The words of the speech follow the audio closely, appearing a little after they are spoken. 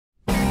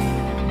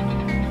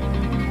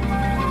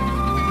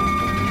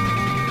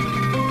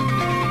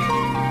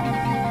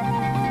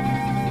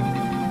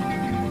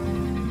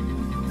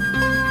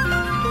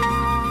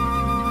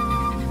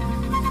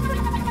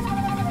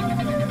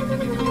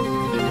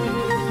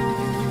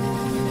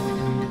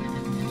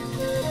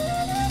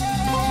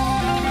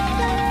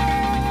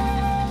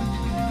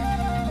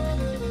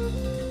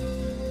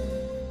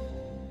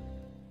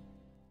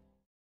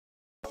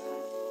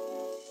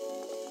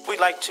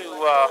like to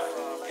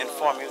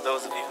inform you,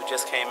 those of you who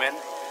just came in,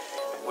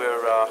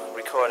 we're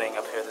recording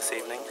up here this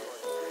evening.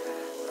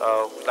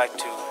 We'd like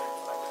to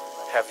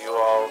have you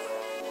all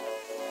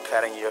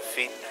patting your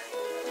feet,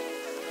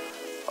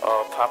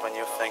 popping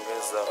your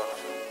fingers,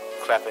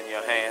 clapping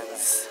your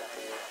hands,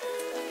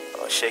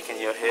 or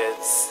shaking your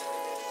heads,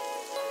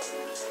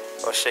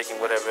 or shaking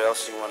whatever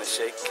else you want to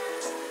shake.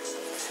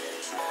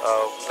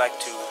 We'd like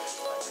to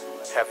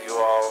have you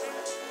all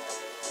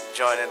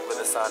join in with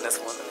us on this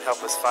one and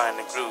help us find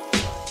the groove.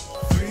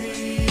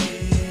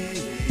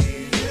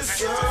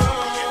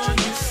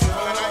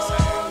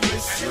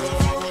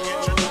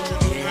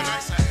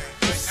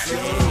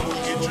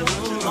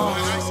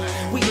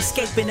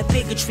 Escaping the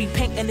bigotry,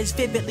 painting this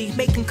vividly,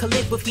 making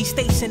calligraphy,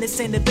 station us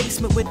in the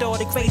basement with all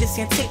the greatest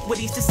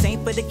antiquities. The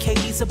same for the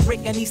K's, a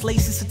brick and these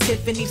laces of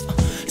Tiffany's.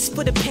 It's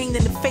for the pain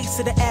in the face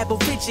of the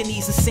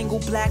aborigines. A single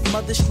black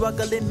mother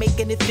struggling,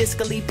 making it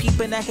fiscally,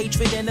 peeping the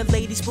hatred in the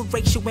ladies for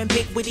racial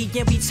ambiguity.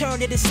 In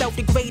return it is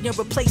self-degrading,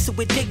 replace it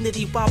with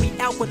dignity while we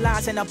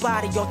alkalizing our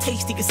body, all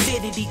tasty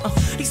acidity.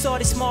 These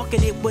artists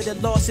marketed with a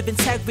loss of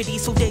integrity,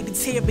 so they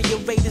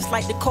deteriorate is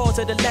like the cause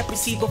of the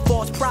leprosy. But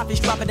false prophets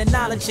dropping the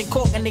knowledge and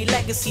corking their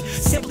legacy.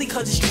 Simply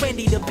cause it's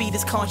trendy to be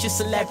this conscious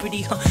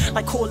celebrity.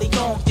 Like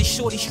Corleone, this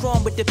shorty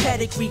strong with the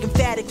pedigree,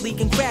 emphatically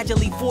and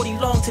gradually 40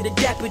 long to the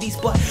deputies.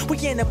 But we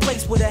in a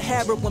place where the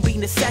heroin be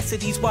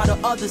necessities, while the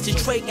others are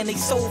trading they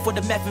soul for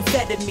the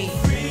methamphetamine.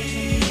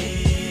 Free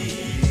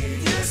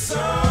your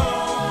soul.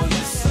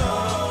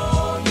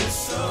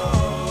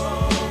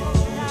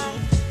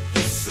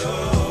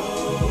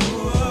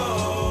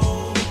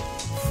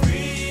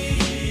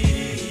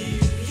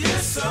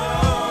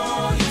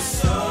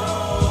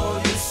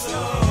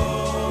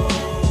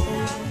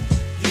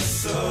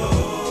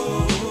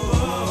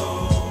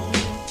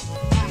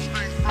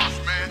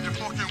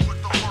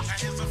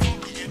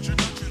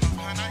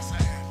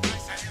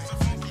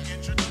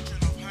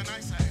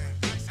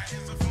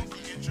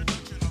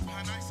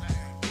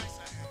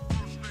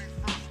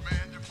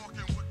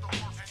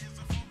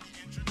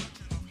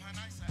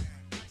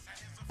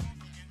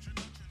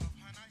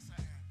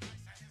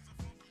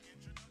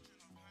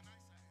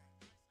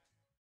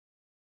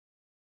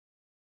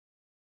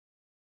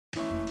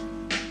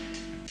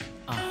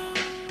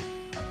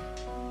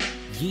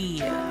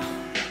 Yeah.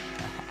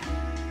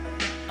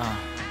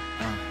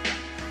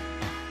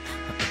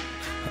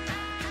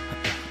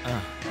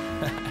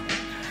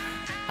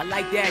 I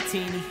like that,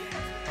 Teeny.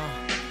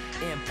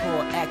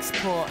 Import,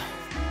 export.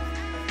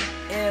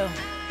 Ill.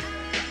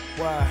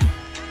 Word.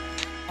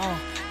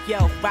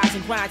 Yo, rise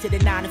and grind to the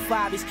 9 to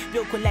 5s.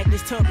 Bill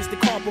collectors, turners to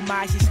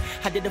compromises.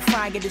 I did the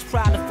frying this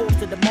trial and force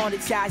to the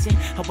monetizing.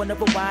 I wanna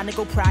rewind and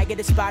go prior to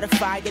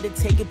Spotify, to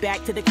take it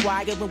back to the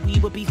choir when we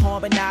would be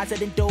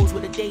harmonizing. And those were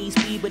the days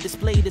we were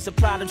displayed as a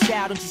problem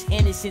child. I'm just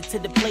innocent to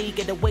the plague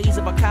of the ways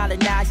of our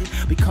colonizing.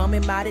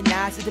 Becoming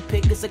modernized as the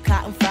pickers of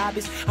cotton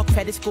fibers. Our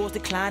credit scores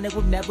decline and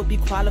will never be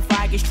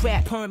qualified. Get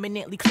strapped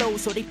permanently closed,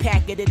 so they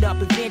packet it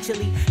up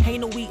eventually.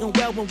 Ain't no eating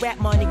well when rap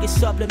money gets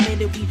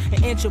supplementary.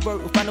 An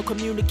introvert, if I don't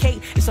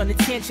communicate, it's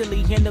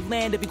unintentionally. In the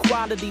land of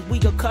equality, we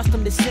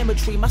accustomed to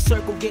symmetry. My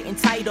circle getting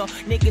tighter,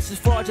 niggas is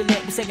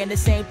fraudulent. We saying the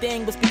same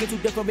thing, but speaking two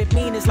different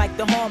meanings like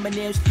the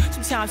homonyms.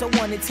 Sometimes I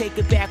wanna take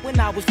it back when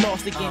I was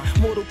lost again.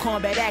 Mortal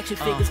Kombat action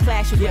figures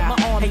clashing with my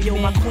army. Hey yo,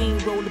 my queen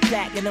roll the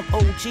platinum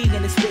OG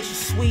and it's rich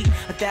and sweet.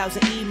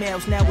 1,000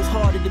 emails, now it's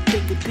harder to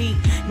pick a beat.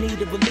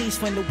 Need a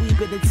release when the weep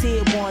and the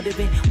tear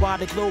wandering, while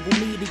the global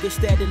media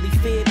steadily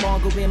fear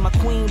mongering. My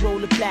queen roll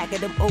the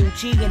platinum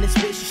OG and it's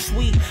rich and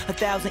sweet.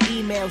 1,000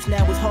 emails,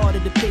 now it's harder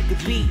to pick a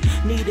beat.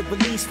 Need a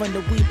release from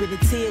the weep and the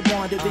tear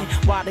wandering,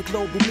 while the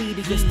global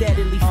media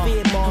steadily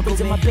fear mongering.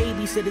 To my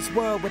babies in this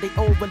world where they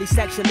overly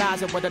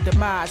sexualize it with a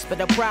demise, but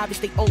the privates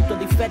they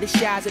openly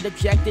fetishize it.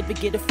 Objective to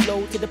get a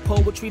flow to the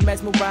poetry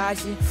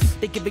mesmerizing.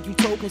 They giving you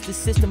tokens, the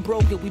system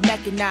broken, we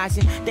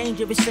mechanizing.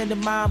 Dangerous in the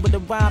mind with a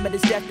rhyme that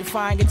is death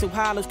defying. Until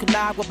hollows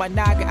collide with my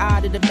naga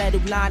out of the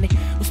metal lining.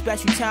 With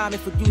special timing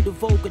for you to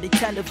vocal, they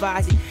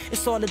televise it.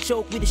 It's all a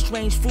joke with a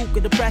strange fluke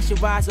of the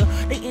pressurizer.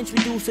 They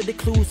introduce the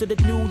clues of the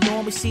new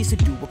normacy, so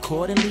do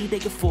accordingly. They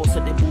can force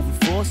it, they moving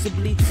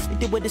forcibly.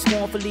 They do it this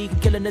scornfully,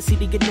 killing the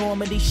city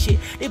enormity shit.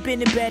 They've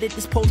been embedded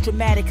this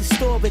post-traumatic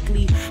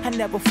historically. I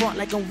never front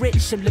like I'm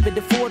rich, I'm living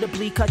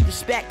affordably. Cause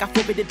respect, I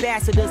forbid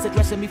ambassadors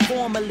addressing me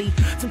formally.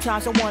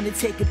 Sometimes I wanna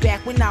take it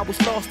back when I was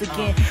lost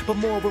again, but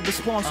more of a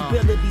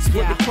responsibilities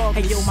for the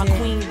caucus. Hey yo, my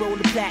queen roll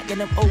the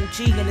platinum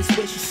OG and it's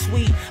rich and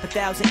sweet.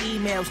 1,000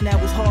 emails, now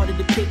it's harder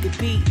to pick a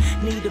beat.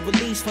 Need a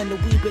release from the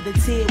weep and the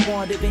tear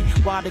wandering,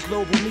 while the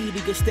global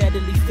media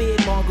steadily fear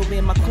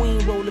mongering. My queen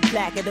roll the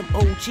platinum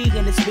OG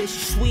and it's rich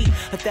and sweet.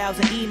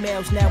 1,000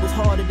 emails, now it's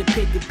harder to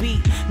pick a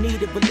beat.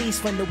 Need a release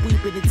from the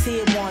weep and the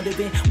tear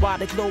wandering, while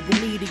the global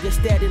media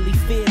steadily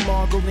fear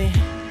mongering.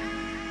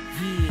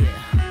 Yeah.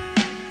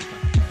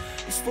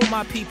 It's for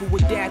my people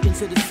adapting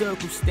to the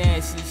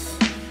circumstances,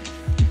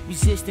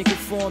 resisting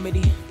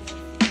conformity,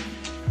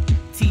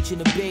 teaching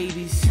the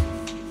babies,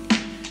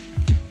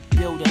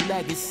 building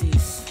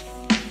legacies,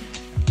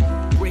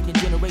 breaking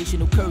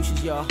generational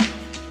curses, y'all.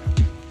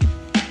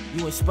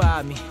 You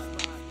inspire me.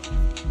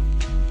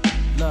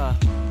 Love.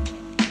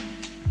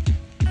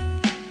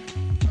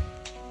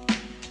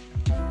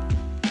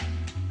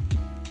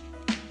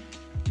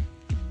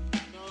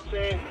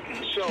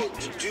 So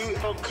the dude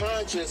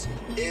unconscious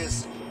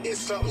is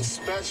something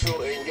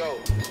special, and yo,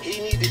 he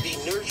need to be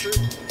nurtured,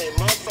 and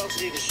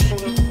motherfuckers need to show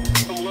him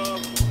some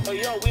love.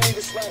 Yo, we need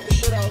to slap the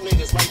shit out of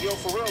niggas, like yo,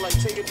 for real, like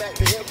take it back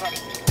to hip hop.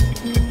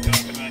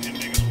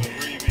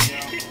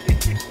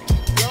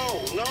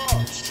 Yo, no,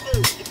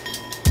 shit.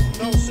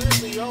 No,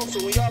 seriously, yo.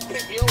 So when y'all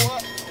pick yo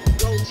up,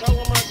 yo, tell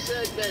him I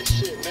said that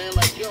shit, man.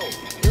 Like yo,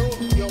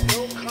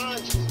 ill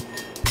conscious.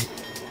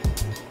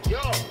 Yo,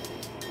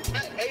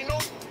 ain't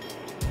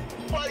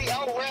nobody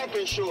out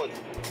rapping shorty.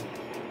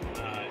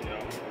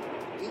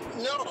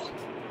 No.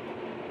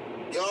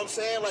 You know what I'm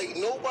saying? Like,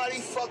 nobody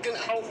fucking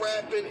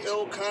out-rapping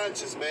ill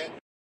conscious, man.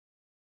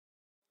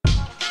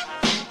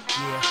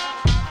 Yeah.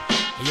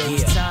 Yo,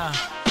 it's time.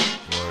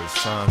 Word,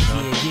 it's time,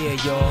 huh? Yeah,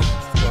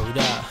 y'all. Word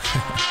up.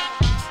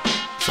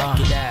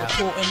 Check it out.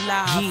 Reporting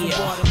live from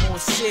Baltimore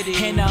City.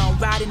 And I'm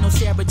riding on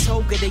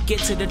Saratoga to get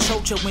to the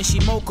chocha when she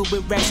mocha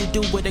with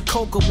residue with a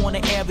coca on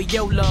the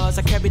areolas.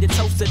 I carry the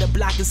toaster, the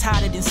block is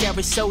hotter than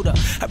Sarasota.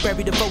 I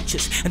bury the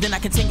vultures, and then I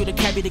continue to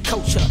carry the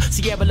culture.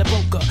 Sierra La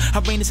Boca, I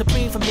reign the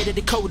supreme from here to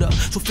Dakota.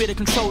 So fear the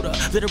controller,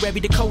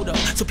 literary decoder.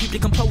 So keep the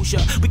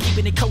composure, we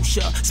keeping it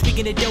kosher.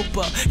 Speaking it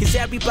doper, cause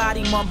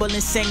everybody mumbling,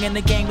 singing.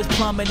 The game was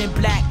plumbing in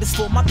black. This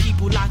for my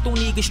people locked on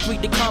Eagle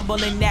Street, the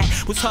Cumberland that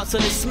was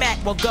hustling smack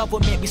while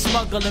government be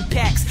smuggling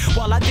packs.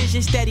 While I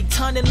vision steady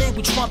tunneling,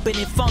 we trumping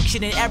and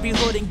functioning. Every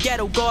hood and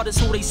ghetto guard is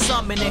who they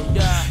summoning.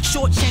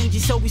 Short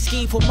changes, so we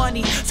scheme for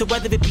money. So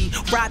whether it be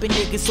robbing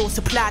niggas or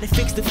supply to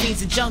fix the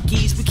fiends and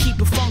junkies, we keep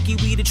it funky,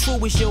 we the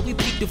truest, yo, we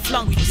peak the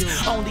flunkies.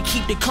 Only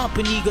keep the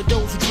company of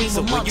those who dream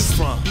so amongst.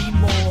 Where you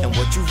from? And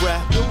what you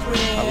rap?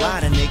 A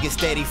lot of niggas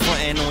steady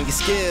frontin' on your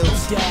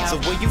skills. So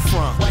where you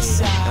from?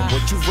 And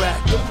what you rap?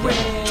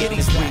 Get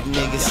these weak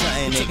niggas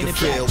something they can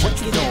feel. What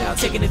you doing?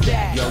 Taking it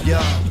back. Yo,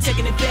 we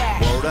taking it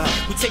back. Word up.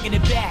 We taking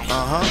it back.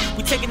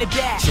 We taking it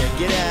back.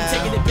 Check it out. We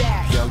taking it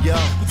back. Yo,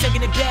 we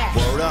taking it back.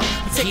 Word up.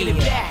 We taking it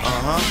back.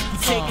 We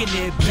taking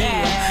it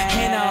back.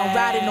 And I'm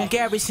riding on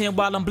Garrison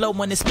while I'm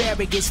blowing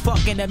asparagus.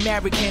 Fucking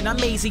American. I'm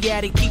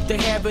Asiatic. Peep the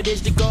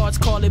heritage. The guards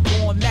call it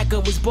born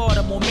Mecca. Was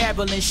Baltimore,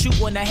 Maryland.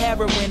 Shooting the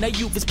heroin. A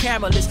youth is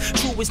perilous.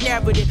 True is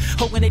narrative.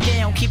 Holding it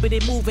down. Keeping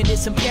it moving.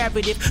 It's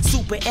imperative.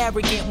 Super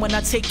arrogant when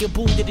I take your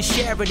boo to the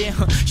Sheridan.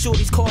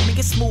 Shorties call me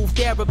a smooth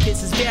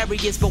therapist. It's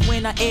various. But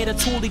when I add a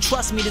toolie,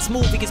 trust me, this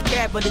movie is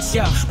fabulous,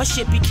 yo. My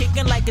shit be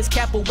kicking like it's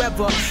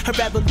capoeira. A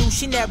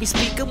revolutionary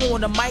speaker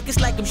on the mic, it's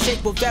like I'm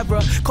Shake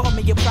Rivera. Call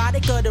me a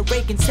product of the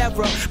Reagan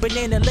terror. But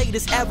in the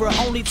latest era,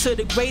 only to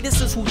the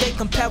greatest is who they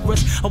compare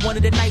us. I'm one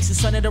of the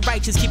nicest, son of the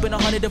righteous, keeping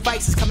 100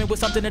 devices. Coming with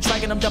something to try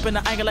and I'm dumping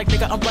the anger like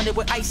nigga, I'm running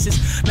with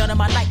ISIS. None of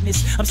my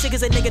likeness. I'm sick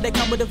as a nigga that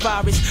come with a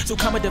virus. So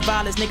come with the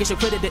violence, niggas should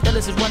credit the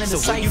illest is running the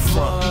so where cipher. You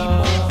from?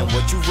 And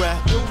what you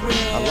rap?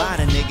 A lot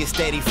of niggas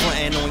steady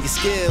frontin' on your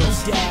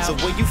skills. So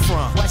where you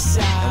from?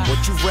 And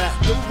what you rap?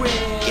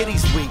 Get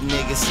these weak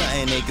niggas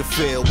something they can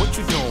feel. What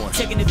you doing?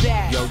 Taking it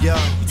back. Yo,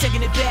 we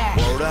taking it back.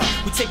 Word up.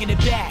 We taking it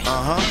back.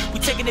 We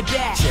taking it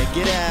back. Check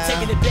it out. We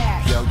taking it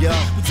back. Yo,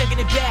 we taking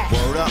it back.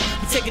 Word up.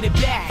 We taking it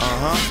back.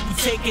 We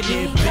taking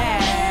it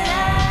back.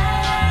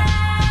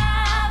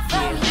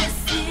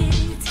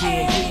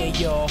 Yeah,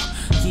 y'all.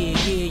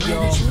 Yeah,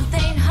 y'all. The truth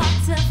ain't hard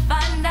to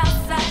find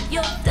outside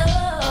your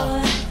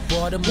door.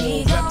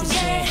 Baltimore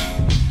represent.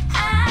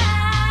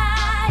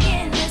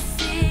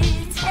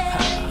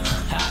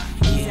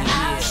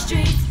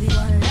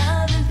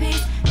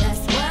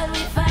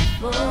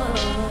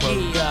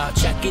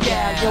 Check it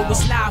out, yo,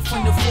 it's live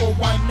from the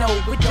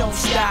 410, we don't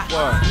stop.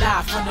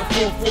 Live from the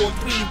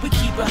 443, we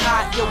keep it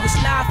hot. Yo, it's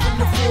live from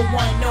the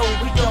 410,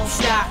 we don't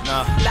stop.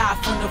 Live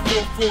from the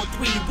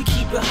 443, we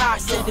keep it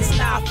hot. Said it's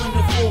live from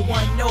the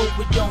 410,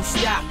 we don't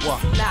stop.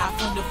 Live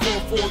from the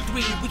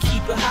 443, we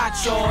keep it hot,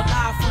 y'all.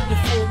 Live from the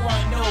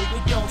 410, we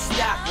don't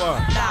stop.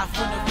 Live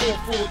from the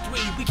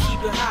 443, we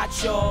keep it hot,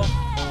 y'all.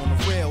 On the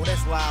real,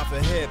 that's live for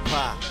hip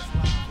hop.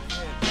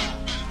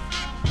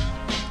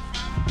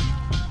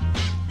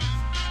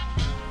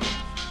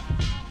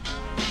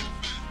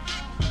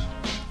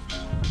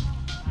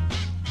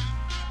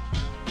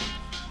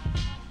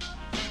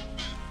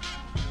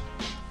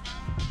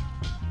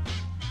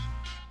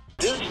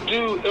 This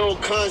dude ill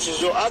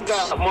conscious, yo. I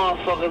got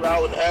motherfuckers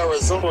out in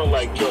Arizona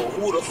like, yo,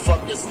 who the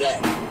fuck is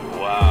that?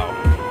 Wow.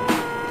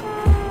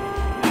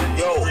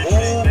 Yo,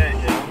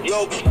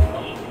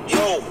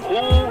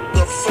 who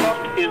the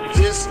fuck is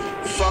this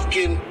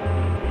fucking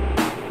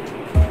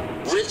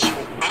rich?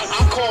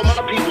 I call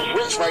my people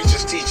rich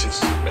righteous teachers.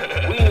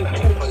 We ain't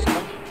poor.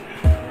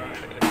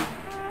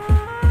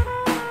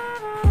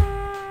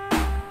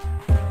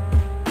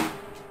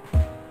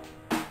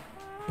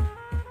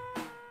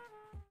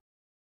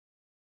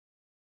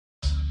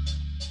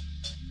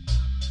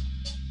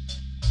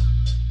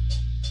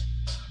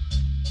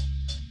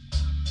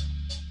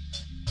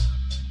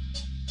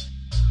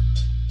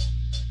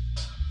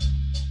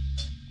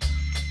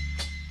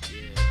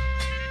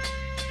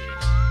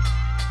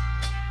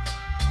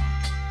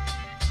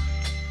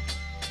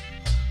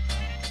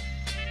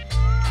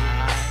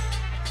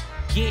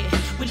 Yeah,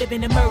 we live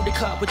in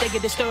Amurdikkka, but they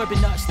get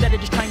disturbing us. Instead of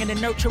just trying to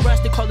nurture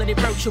us, they call it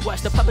approach to us.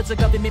 The puppets of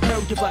government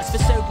murder us. For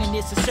certain,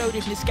 this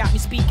assertiveness got me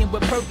speaking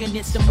with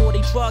pertinence. The more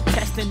they drug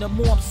testing, the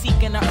more I'm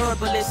seeking a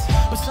herbalist.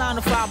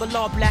 Personified with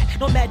all black,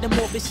 no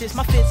metamorphosis.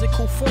 My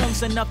physical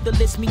form's enough to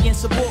list me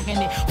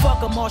insubordinate.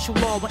 Fuck a martial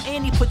law or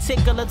any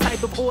particular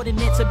type of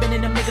ordinance. I've been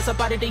in them niggas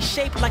about it, they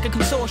shaped like a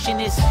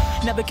contortionist.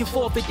 Never can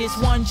forfeit this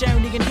one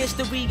journey in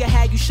history. I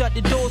had you shut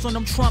the doors on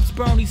them Trumps,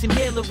 Bernies, and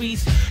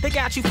Hillarys. They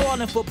got you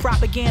falling for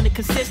propaganda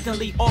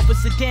consistently.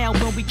 Officer down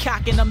when we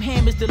cocking them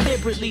hammers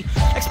deliberately.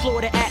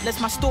 Explore the atlas,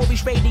 my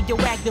story's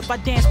radioactive. I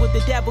dance with the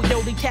devil,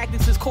 yo, the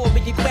tactics is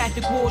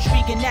choreographic. Wars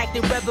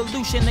reenacted,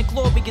 revolution in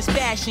glorious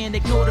fashion.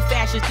 Ignore the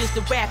fashions, just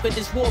the rapper,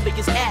 this war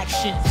biggest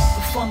actions.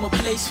 From a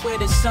place where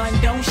the sun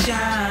don't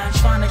shine,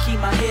 trying to keep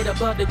my head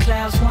above the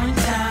clouds one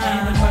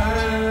time. In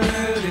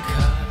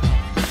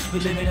Amurdikkka, we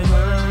live in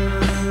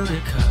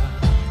Amurdikkka.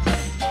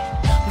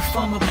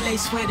 From a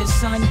place where the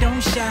sun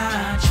don't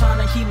shine,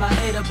 trying to keep my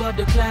head above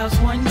the clouds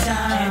one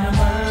time. In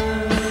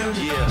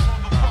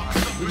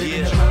Amurdikkka, we live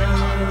in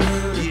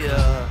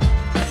Amurdikkka.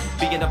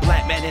 Being a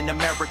black man in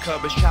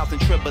America is trials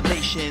and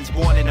tribulations.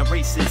 Born in a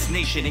racist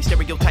nation, they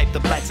stereotype the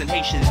blacks and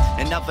Haitians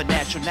and other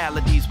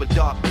nationalities with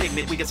dark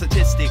pigment. We get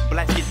statistic,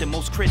 blacks get the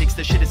most critics,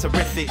 the shit is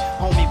horrific.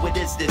 Homie, what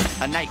is this?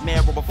 A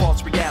nightmare or a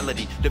false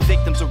reality? The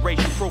victims of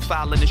racial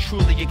profiling is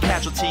truly a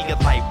casualty of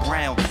light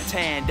brown,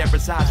 tan that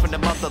resides from the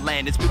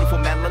motherland. It's beautiful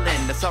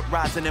melanin that's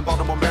uprising in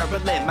Baltimore,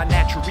 Maryland. My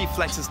natural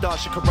reflexes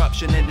dodge the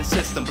corruption in the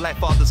system. Black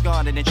fathers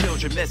gone and their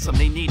children miss them.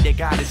 They need their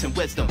guidance and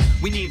wisdom.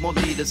 We need more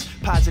leaders,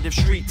 positive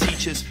street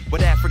teachers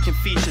with African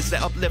features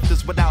that uplift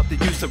us without the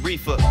use of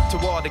reefer. To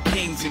all the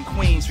kings and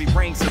queens, we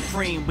reign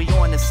supreme. We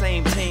on the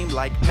same team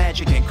like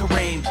Magic and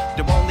Kareem.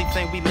 The only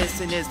thing we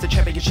missing is the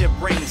championship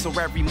ring. So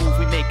every move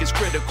we make is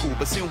critical,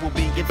 but soon we'll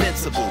be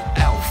invincible.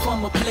 Alpha.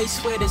 From a place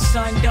where the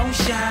sun don't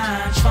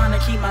shine, trying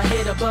to keep my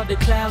head above the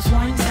clouds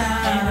one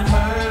time. In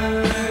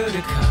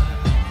Amurdikkka,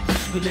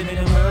 we live in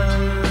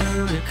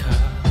Amurdikkka.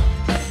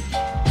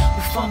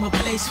 From a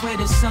place where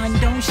the sun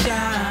don't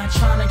shine,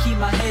 trying to keep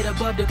my head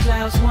above the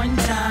clouds one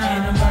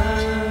time. In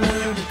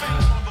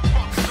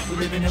Amurdikkka, we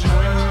live in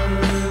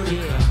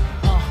Amurdikkka.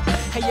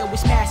 Hey yo,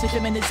 it's massive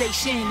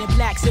feminization in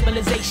black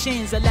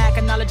civilizations. A lack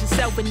of knowledge of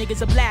self and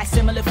niggas are black,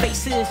 similar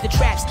faces. The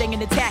trap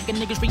staying attack and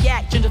niggas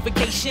react,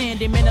 gentrification.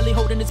 They mentally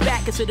holding us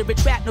back, consider it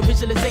trap, no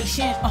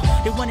visualization.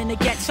 They running the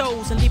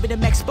ghettos and leaving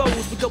them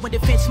exposed. We go in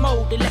defense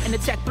mode, they letting the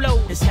tech blow.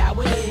 That's how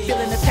it is.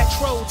 Feeling the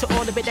petrol to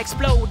all of it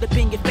explode. Up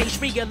in your face,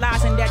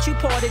 realizing that you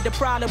part of the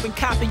problem when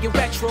copying your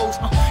retros.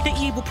 The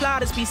evil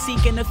plotters be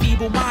seeking the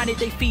feeble-minded.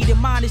 They feed and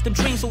minus them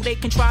dreams so they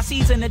can try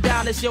seizing the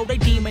dollars. Yo, they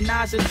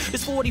demonize us.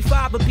 This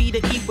 45 will be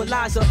the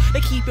equalizer. They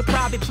keep your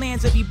private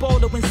plans of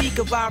Ebola and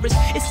Zika virus.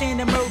 It's in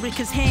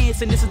Amurdikkka's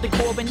hands, and this is the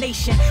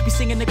coronation. We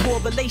singing the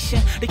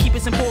correlation. They keep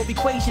us in poor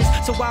equations.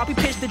 So while we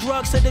pitch the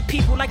drugs to the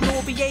people like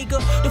Noriega,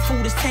 the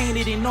food is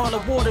tainted and all the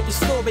water is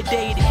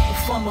fluoridated.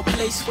 From a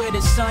place where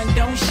the sun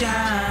don't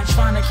shine,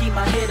 trying to keep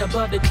my head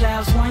above the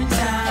clouds one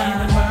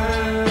time. In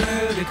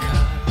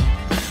Amurdikkka,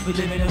 we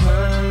live in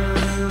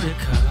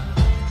Amurdikkka.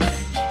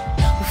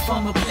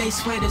 From a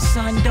place where the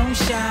sun don't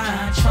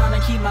shine, trying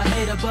to keep my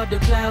head above the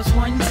clouds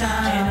one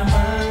time. In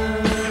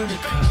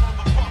Amurdikkka,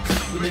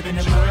 we live in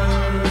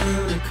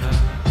Amurdikkka.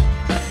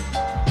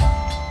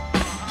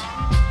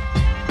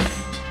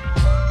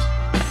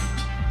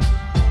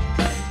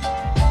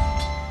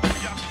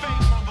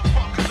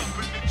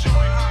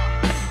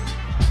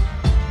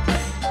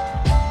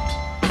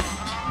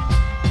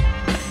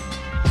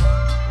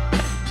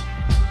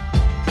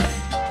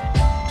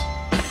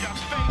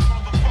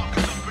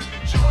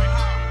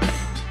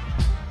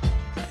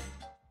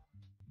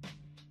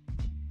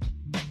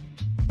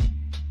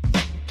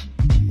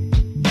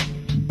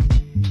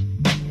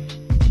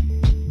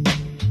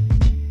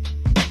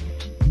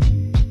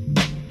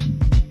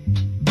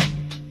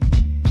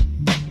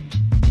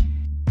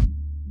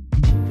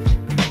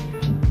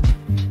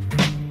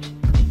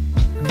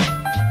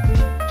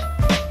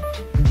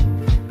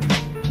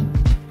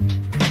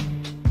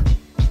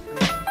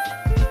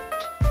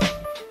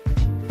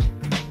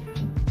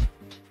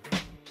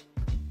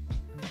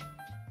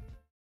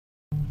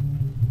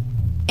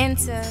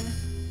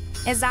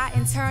 As I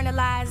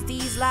internalize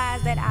these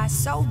lies that I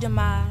so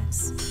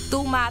demise,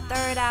 through my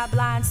third eye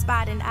blind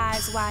spot and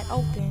eyes wide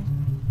open.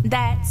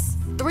 That's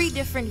 3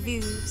 different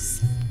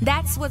views.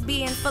 That's what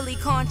being fully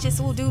conscious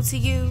will do to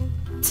you.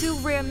 2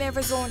 rear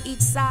mirrors on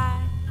each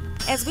side,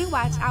 as we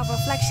watch our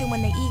reflection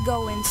when the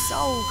ego and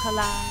soul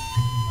collide.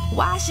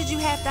 Why should you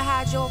have to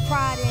hide your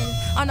pride in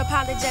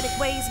unapologetic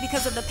ways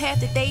because of the path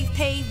that they've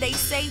paved? They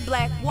say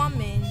black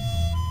woman.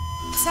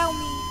 Tell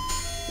me,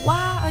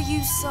 why are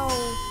you so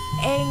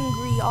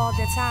angry all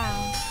the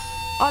time?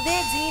 Are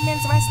there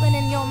demons wrestling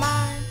in your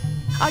mind?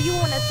 Are you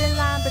on a thin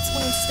line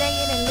between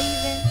staying and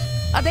leaving?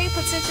 Are they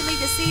potentially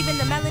deceiving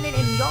the melanin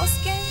in your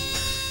skin?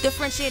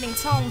 Differentiating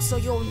tones so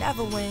you'll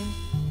never win.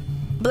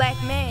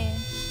 Black man,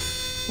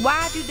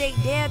 why do they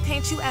dare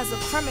paint you as a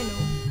criminal?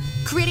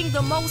 Creating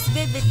the most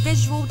vivid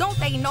visual, don't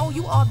they know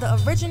you are the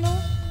original?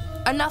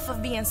 Enough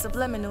of being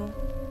subliminal.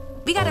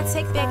 We gotta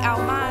take back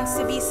our minds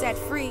to be set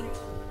free.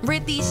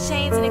 Rid these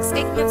chains and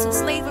escape mental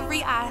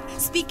slavery. I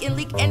speak and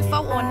leak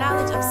info on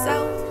knowledge of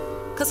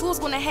self. Cause who's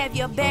gonna have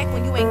your back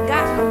when you ain't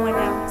got no one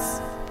else?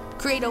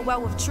 Create a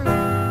well of truth,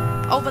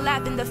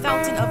 overlapping the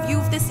fountain of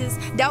youth. This is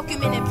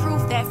documented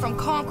proof that from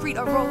concrete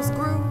a rose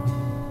grew.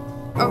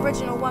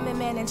 Original woman,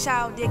 man, and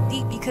child dig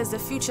deep because the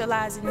future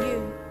lies in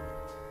you.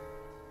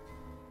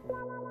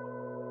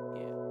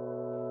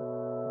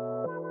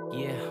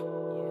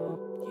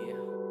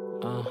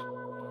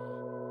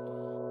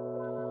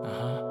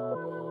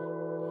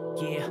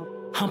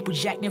 I'm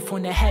projecting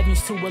from the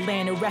heavens to a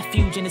land of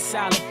refuge in the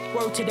silent.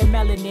 Word to the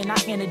melanin,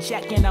 I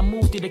interject and I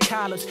move through the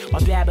collars.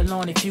 While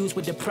Babylon infused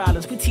with the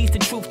problems, we teach the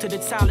truth to the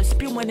toddlers,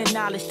 spewing the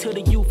knowledge to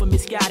the youth of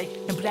misguided.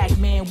 And black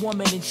man,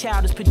 woman, and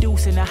child is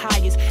producing the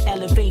highest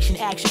elevation,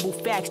 actual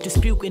facts,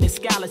 disputing the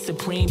scholars,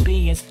 supreme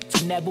beings.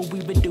 So never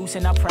we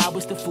reducing our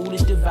prowess, the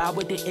foolish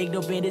devour, the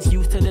ignorant is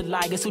used to the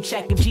liar. So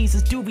check if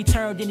Jesus do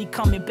return, then he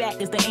coming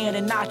back as the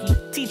Anunnaki.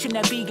 Teach him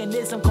that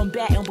veganism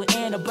combating with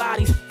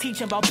antibodies. Teach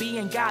him about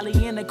being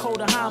godly in the code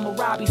of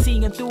Hammurabi,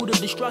 seeing through the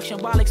destruction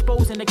while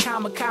exposing the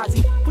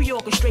kamikaze. We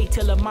orchestrate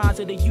till the minds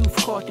of the youth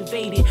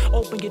cultivated.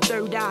 Open your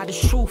third eye, the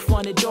truth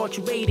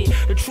unadulterated.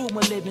 The truth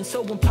one living,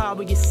 so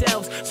empower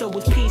yourselves. So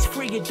it's peace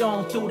free, it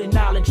dawn through the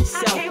knowledge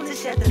itself. I came to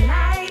shed the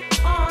light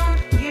on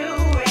you,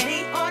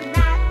 ready or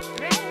not.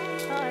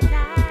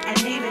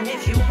 And even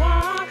if you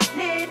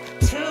wanted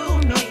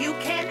to, no you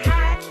can't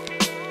hide.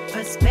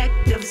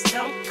 Perspectives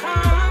don't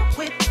come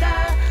with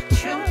the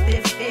truth.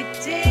 If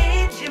it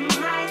did, you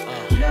might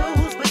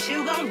lose, but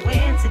you gon'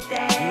 win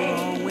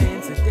today.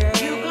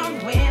 You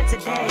gon' win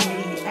today.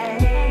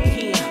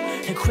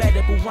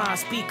 Incredible rhyme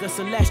speaker,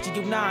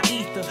 celestial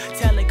non-ether,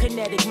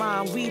 telekinetic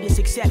mind readers,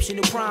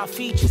 exceptional prime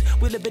features.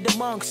 We live in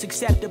amongst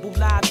acceptable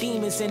live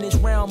demons in this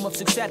realm of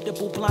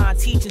susceptible blind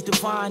teachers,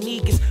 divine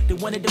eagers. They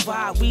wanna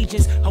divide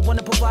regions. I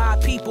wanna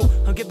provide people.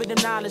 I'm giving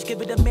them knowledge,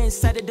 giving them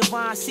insight of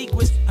divine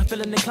secrets. I'm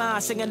feeling the climb,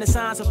 singing the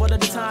signs of what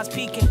other times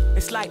peaking.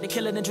 It's like they're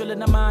killing and drilling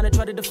the mind and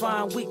try to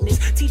define weakness.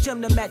 Teach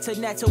them the meta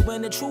to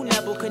win the true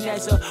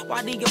Nebuchadnezzar.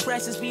 Why the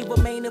oppressors be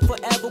remaining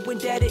forever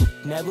indebted?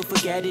 Never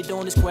forget it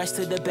on this quest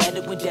to the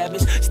better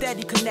endeavors.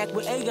 Steady connect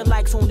with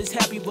likes on this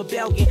happy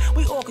rebellion.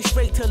 We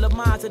orchestrate till the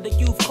minds of the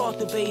youth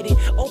cultivated.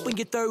 Open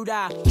your third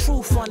eye,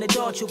 truth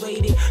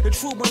unadulterated. The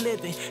true one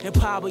living,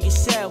 empower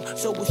yourself.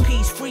 So it's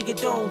peace free, it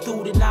dawn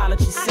through the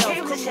knowledge itself. I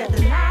came to shed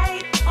the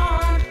light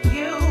on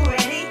you,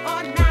 ready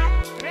or not.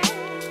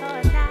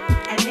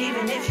 And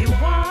even if you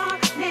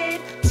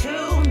wanted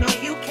to, no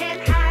you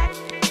can't hide.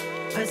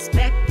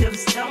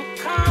 Perspectives don't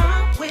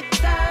come with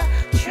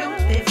the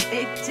truth. If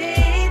it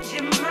did,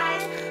 you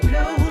might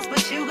lose,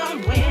 but you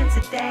gon' win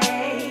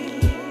today.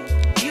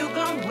 You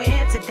gon'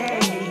 win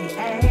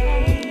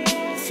today.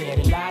 Said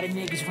a lot of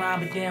niggas rhyme,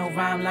 but they don't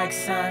rhyme like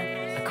sun.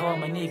 I call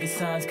my niggas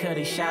sons cause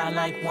they shine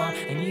like one.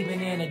 And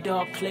even in a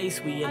dark place,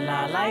 we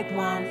align like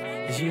one.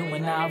 As you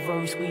and our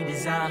verse, we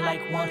design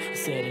like one. I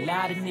said a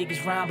lot of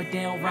niggas rhyme, but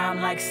they don't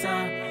rhyme like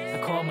sun. I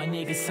call my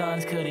niggas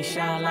sons cause they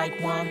shine like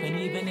one. And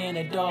even in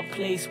a dark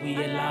place, we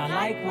align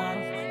like one.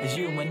 As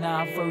you and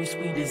our verse,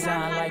 we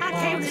design like one.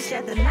 I came to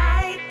shed the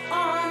light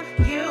on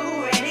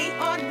you, ready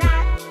or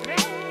not.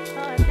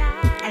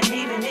 And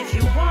even if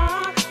you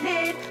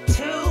wanted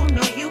to,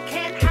 no you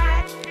can't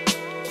hide.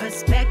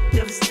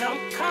 Perspectives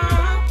don't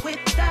come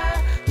with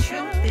the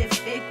truth.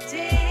 If it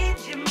did,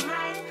 you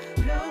might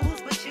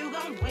lose, but you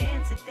gon'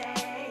 win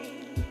today.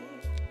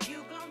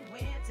 You gon'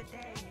 win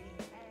today.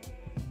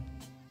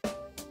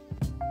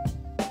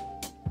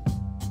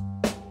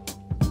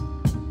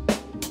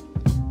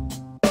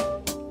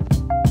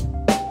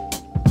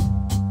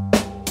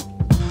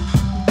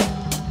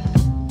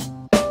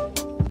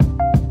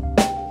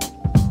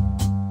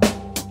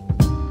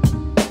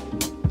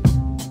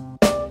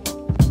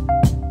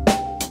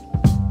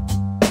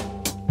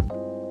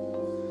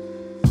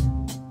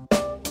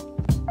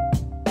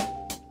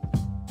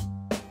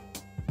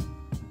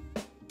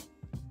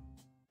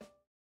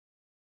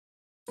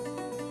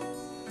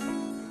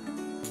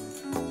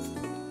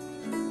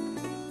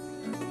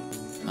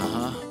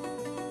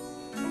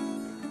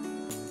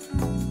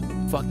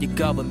 Fuck your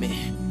government.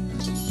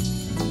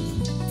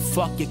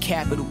 Fuck your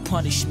capital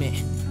punishment.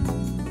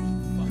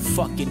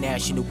 Fuck your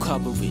national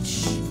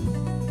coverage.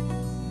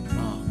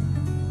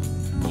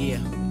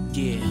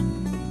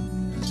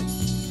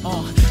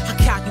 I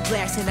cock you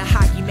glass in a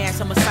hockey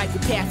mask, I'm a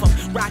psychopath.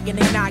 I'm rocking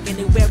and knocking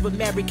and wear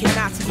American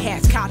Nazi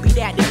hats. Copy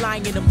that, they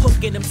lying them,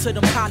 hooking them to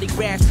them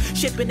polygraphs.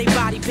 Shipping they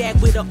body back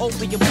with an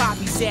opium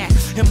poppy sack.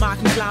 And my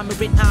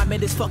conglomerate, I'm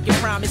in this fucking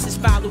promises.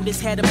 Follow this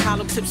head of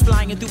hollow tips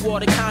flying through all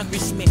the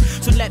congressmen.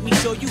 So let me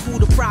show you who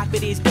the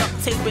prophet is. Duct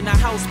taping a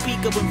house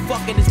speaker and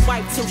fucking his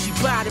wife till she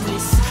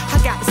bottomless. I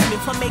got the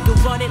Smith, I make her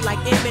run it like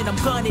Emmett. I'm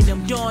gunning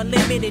them, Dawn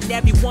Lemon and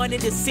everyone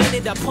in the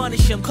Senate. I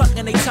punish them,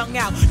 cutting their tongue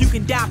out. You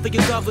can die for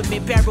your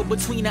government. arrow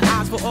between the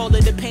eyes for all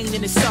of the pain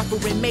and the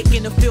suffering,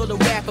 making her feel the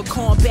wrath of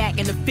corn back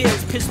in the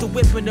fields, pistol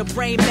whipping the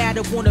brain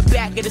matter on the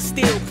back of the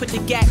steel, put the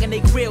gag in they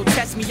grill,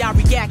 test me, I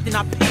react and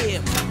I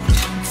peel.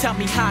 Tell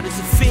me, how does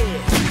it feel?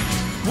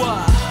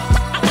 What?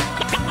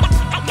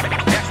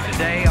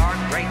 Yesterday our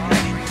great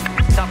nation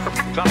suffered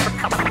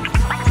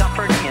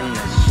in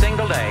a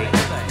single day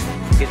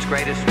its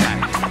greatest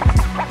act.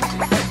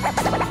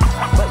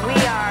 But we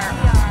are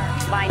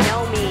by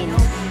no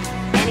means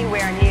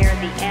anywhere near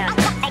the end.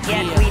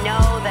 Yet we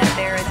know that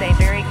there is a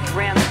very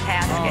grim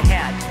task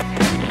ahead.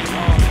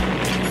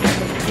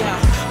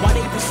 While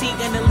they proceed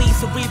and the lead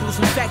cerebrals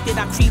infected,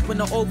 I creep in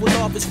the Oval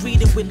Office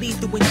reading with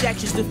lethal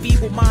injections. The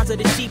feeble minds of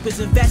the sheep is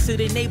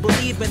invested and they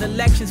believe in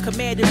elections.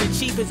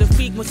 Commander-in-chief is a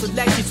frequent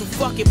selection, so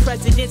fuck it.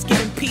 Presidents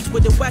get impeached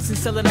with the Western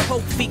selling a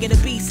hope, speaking the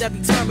beast. Every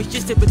term is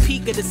just a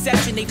repeat of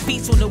deception. They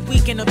feast on the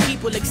weak and the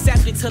people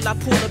accept it till I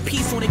pull a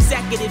piece on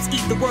executives.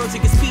 Eat the words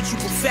of your speech you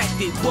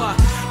perfected. What?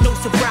 No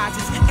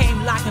surprises.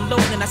 Aim, lock, and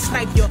load and I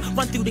snipe you.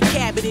 Run through the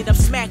cabinet. I'm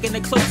smacking the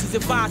closest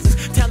advisors,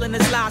 telling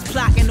us lies,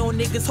 plotting on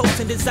niggas'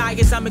 hopes and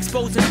desires. I'm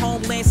exposing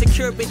homeland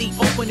security,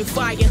 opening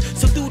fire.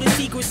 So through the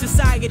secret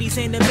societies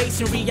and the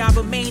masonry, I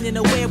remain in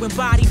aware and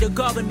body the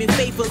government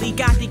faithfully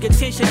got the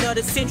attention of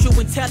the Central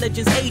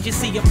Intelligence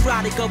Agency, a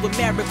product of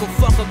America,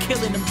 fucker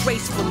killing them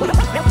gracefully.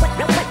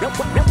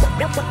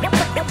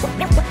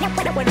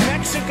 When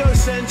Mexico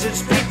sends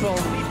its people,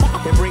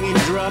 they're bringing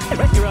drugs, they're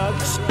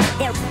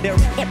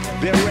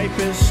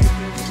rapists.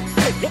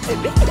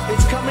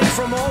 It's coming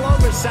from all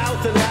over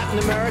South and Latin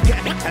America,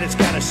 and it's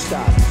gotta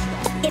stop.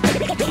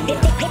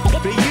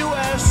 The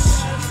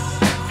U.S.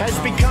 has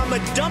become a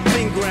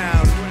dumping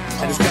ground,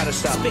 and it's gotta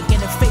stop. Spit in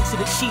the face of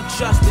the Chief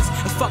Justice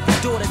and fuck the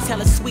daughter, tell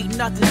her sweet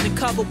nothings and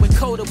cover with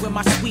coda with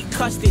my sweet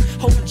custard.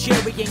 Hope the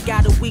jury ain't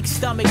got a weak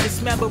stomach,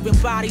 dismembering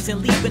bodies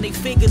and leaving they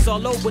figures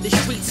all over the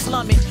street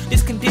slumming.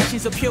 This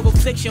condition's a pure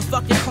affliction.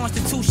 Fuck your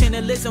constitution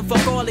and listen,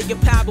 fuck all of your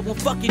power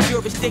and fuck your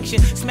jurisdiction.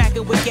 Smack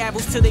it with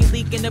gavels till they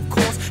leaking, of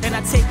course. And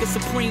I take a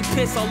supreme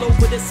piss all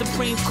over the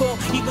Supreme Court,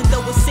 even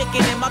though it's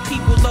sickening. My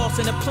people lost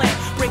in the plan,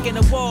 breaking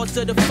the walls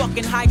to the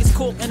fucking highest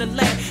court in the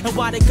land. And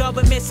while the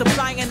government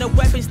supplying the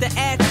weapons to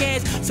Afghans,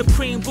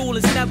 supreme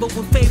rulers never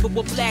in favor of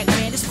black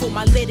man. It's for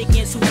my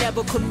litigants who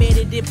never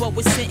committed it but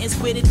was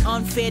sentenced with it.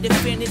 Unfair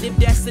definitive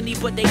destiny,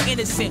 but they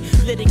innocent.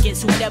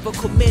 Litigants who never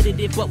committed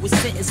it but was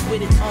sentenced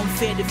with it.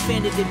 Unfair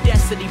definitive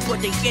destiny,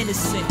 but they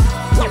innocent.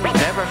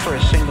 Never for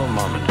a single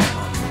moment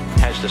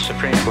has the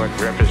Supreme Court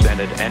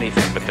represented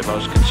anything but the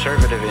most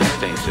conservative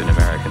instincts in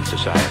American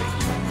society.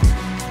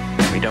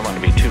 We don't want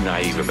to be too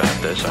naive about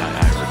this.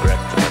 I regret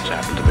what's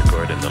happened to the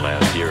court in the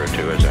last year or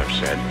two, as I've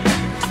said.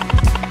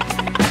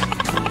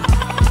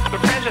 The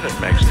president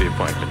makes the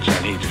appointments,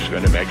 and he's just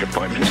going to make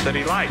appointments that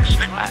he likes.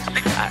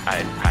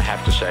 I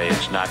have to say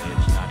it's not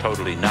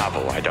totally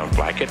novel. I don't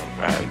like it,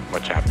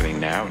 what's happening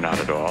now, not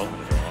at all.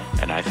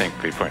 And I think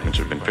the appointments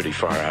have been pretty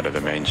far out of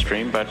the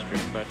mainstream, but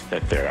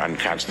that they're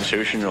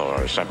unconstitutional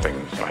or something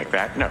like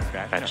that, no,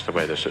 that's the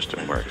way the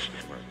system works.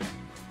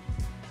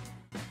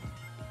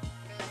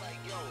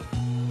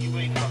 You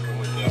ain't fucking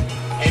with them.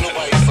 Ain't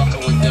nobody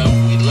fucking with them.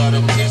 We love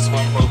them. This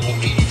motherfucker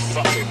gonna give you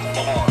fucking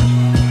bars.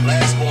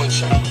 Last born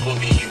child gonna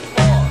give you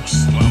bars.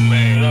 My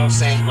man. You know what I'm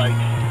saying? Like,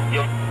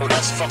 yo,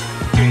 that's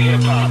fucking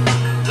hip hop.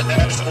 The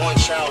last born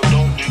child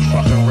don't do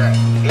fucking rap.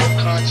 No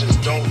Conscious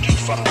don't do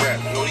fucking rap.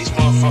 Yo, these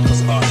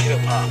motherfuckers about hip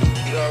hop.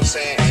 You know what I'm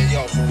saying? And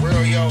yo, for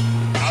real, yo,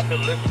 I've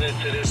been listening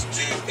to this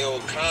dude, Ill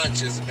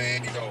Conscious,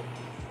 man. Yo,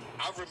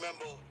 I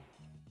remember.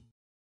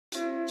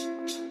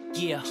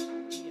 Yeah.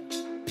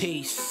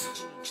 Peace.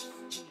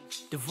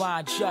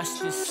 Divine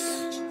justice.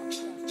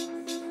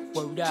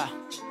 Word up.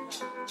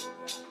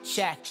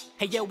 Check.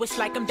 Hey yo, it's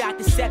like I'm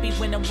Dr. Sebi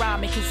when I'm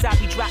rhyming, cause I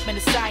be dropping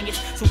the science.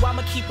 So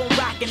I'ma keep on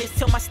rocking this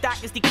till my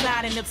stock is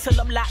declining, until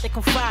I'm locked in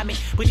confinement.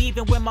 But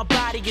even when my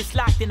body is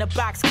locked in a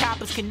box,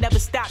 coppers can never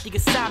stop the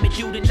assignment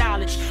due to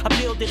knowledge. I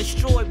build or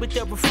destroy with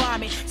the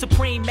refinement.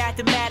 Supreme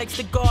mathematics,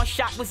 the God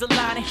shot was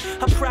aligning.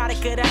 A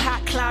product of the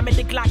hot climate,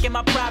 the Glock in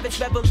my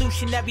privates.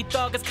 Revolutionary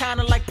thug is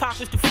kinda like Pop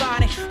was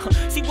defining.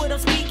 See what I'm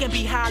speaking,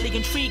 be highly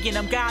intriguing.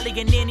 I'm godly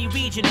in any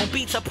region. On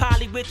beats, I'm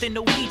poly with the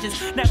Norwegians.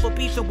 Never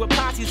beefing with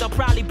posses, I'll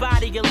probably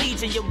body a legion.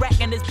 Your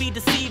reckoners be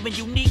deceiving,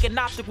 unique and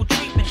optical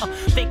treatment.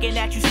 Thinking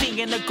that you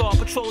singing the God,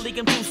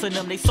 petroleum juicing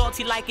them. They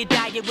salty like a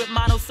diet with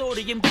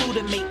monosodium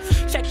glutamate.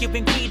 Check your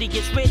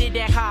ingredients, rated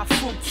at high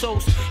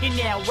fructose. You're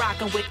now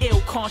rocking with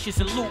Ill, Conscious,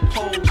 and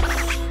Loop.Holes.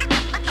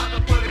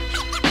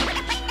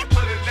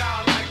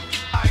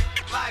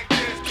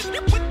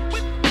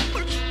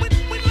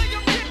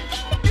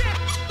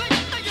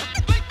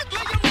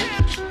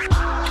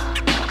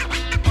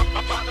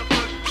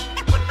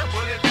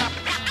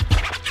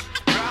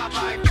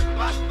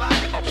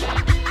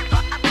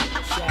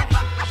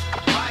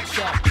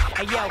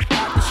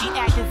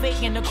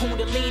 awaken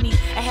the kundalini.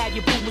 I have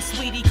your boo,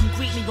 sweetie, come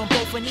greet me on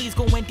both of knees,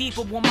 going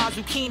deeper with my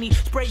zucchini.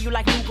 Spray you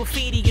like new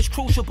graffiti, it's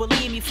crucial,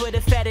 believe me, for the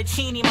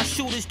fettuccine. My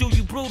shooters do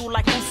you brutal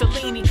like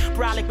Mussolini.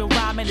 Brolic been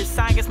rhyming the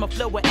science, my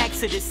flow with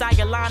Exodus. I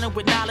align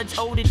with knowledge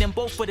older than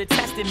both of the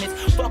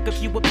testaments. Fuck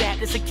if you a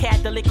Baptist, a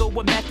Catholic, or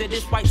a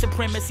Methodist. White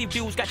supremacy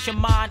views got your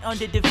mind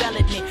under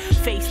development.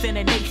 Faced in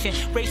a nation,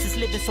 racists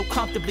living so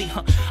comfortably.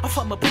 I'm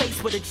from a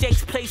place where the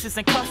Jakes places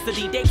in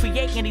custody. They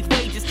creating these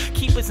wages,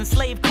 keep us in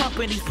slave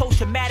companies.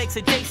 Post-traumatics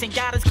adjacent,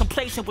 got us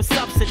complacent with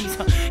subsidies.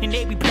 And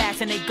they be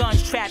blasting their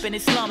guns, trapping in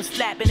slums,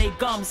 flapping their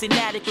gums,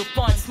 inadequate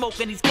funds,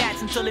 smoking these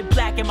cats until it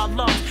black in my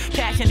lungs.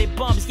 Passionate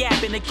bums,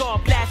 yapping, they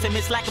God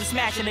blasphemous like I'm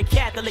smashing a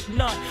Catholic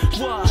nun.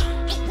 What?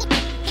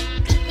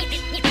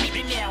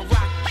 Now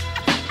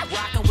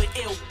rockin' with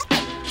ill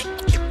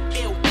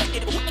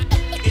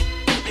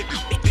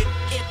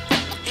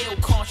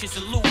conscious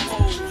and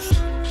loopholes.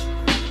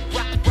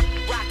 Rockin' with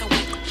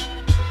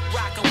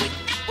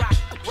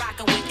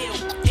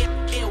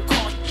ill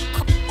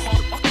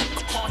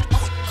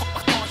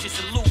conscious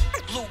and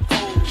loopholes.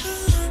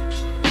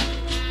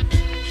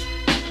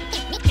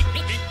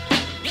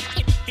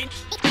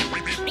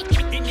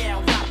 Now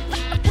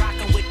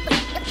rockin' with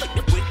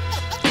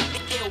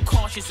ill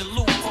conscious and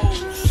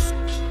loopholes.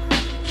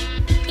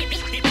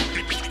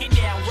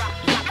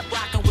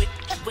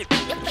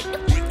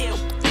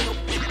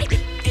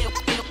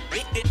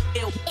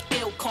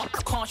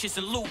 Conscious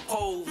and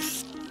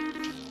loopholes.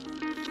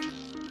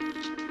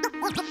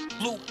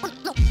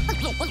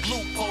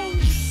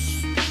 Loopholes.